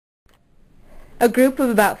A group of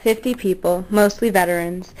about 50 people, mostly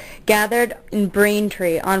veterans, gathered in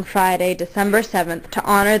Braintree on Friday, December 7th to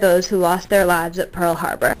honor those who lost their lives at Pearl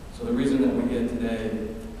Harbor. So the reason that we're here today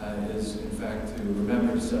is, in fact, to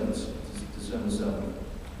remember December 7th,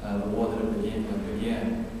 the war that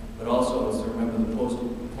began, but also it's to remember the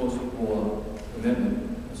post-war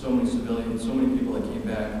commitment. So many civilians, so many people that came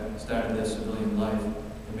back, started their civilian life,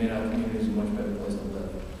 and made our communities a much better place to live.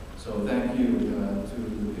 So thank you to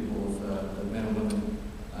the people of the men and women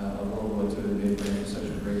of World War II that made Braintree such a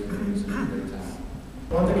great community, such a great town.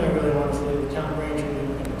 One thing I really want to say to the town of Braintree, and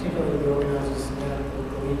particularly the organizers, the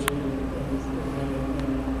Legion and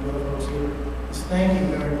the other folks here, is thank you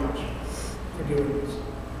very much for doing this.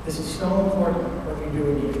 This is so important what you're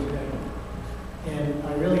doing here today. And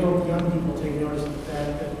I really hope young people take notice of the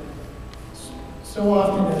fact that so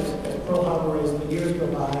often as Pearl Harbor, as the years go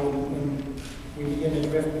by and we begin to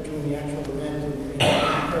drift between the actual event and the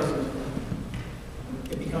present,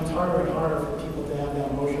 it becomes harder and harder for people to have that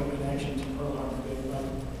emotional connection to Pearl Harbor Day. But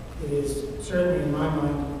it is certainly, in my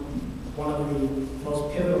mind, one of the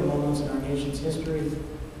most pivotal moments in our nation's history.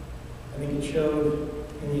 I think it showed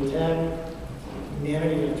in the attack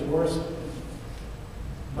humanity at its worst,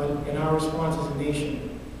 but in our response as a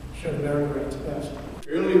nation, showed America at its best.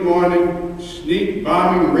 Early morning, sneak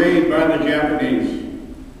bombing raid by the Japanese.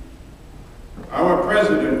 Our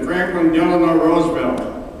President, Franklin Delano Roosevelt,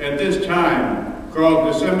 at this time,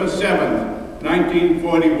 called December 7th,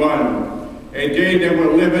 1941, a day that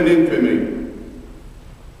will live in infamy.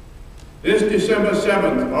 This December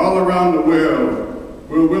 7th, all around the world,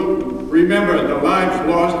 we will remember the lives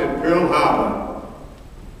lost at Pearl Harbor.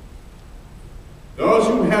 Those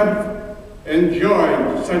who have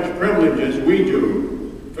enjoyed such privileges we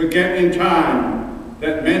do forget in time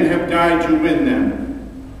that men have died to win them.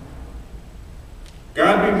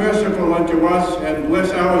 God be merciful unto us and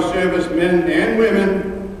bless our servicemen and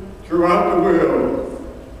women throughout the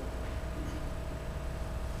world.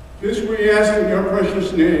 This we ask in your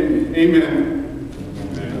precious name. Amen.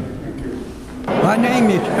 My name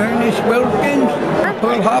is Ernest Wilkins,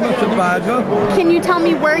 Pearl Harbor survivor. Can you tell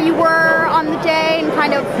me where you were on the day and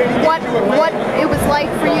kind of what it was like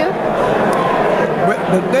for you?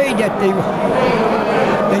 The day that they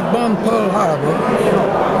bombed Pearl Harbor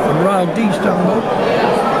around December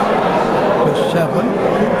the 7th,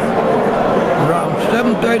 around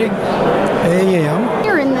 7:30 a.m.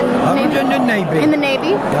 You're in the Navy? I was in the Navy. In the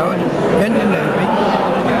Navy? I was in the Navy.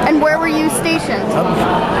 And where were you stationed?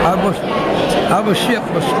 Our ship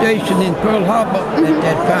was stationed in Pearl Harbor at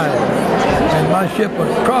that time, and my ship was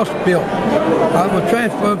cross-built. I was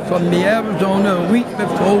transferred from the Arizona a week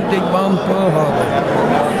before they bombed Pearl Harbor.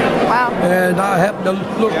 Wow. And I happened to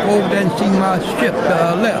look over there and see my ship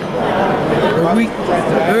left a week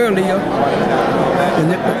earlier,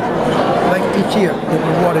 and it was like this here,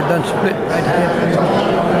 the water done split right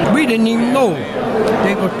here. We didn't even know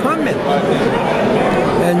they were coming,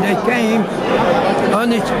 and they came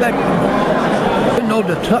unexpected. You know,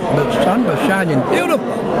 the sun was shining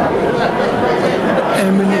beautiful,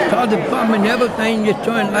 and when they started bombing everything, it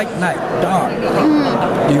turned like night, dark.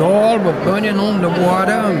 The oil was burning on the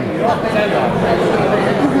water.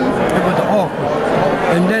 It was awful.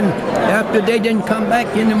 And then after they didn't come back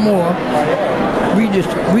anymore,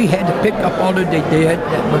 we had to pick up all of the dead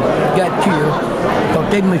that got killed, because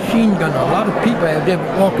they machine gun a lot of people as they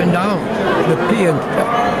were walking down the pier and stuff,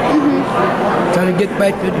 trying to get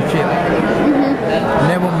back to the ship.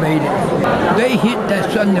 Never made it. They hit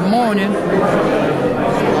that Sunday morning.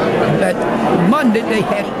 That Monday they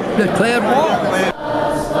had declared war.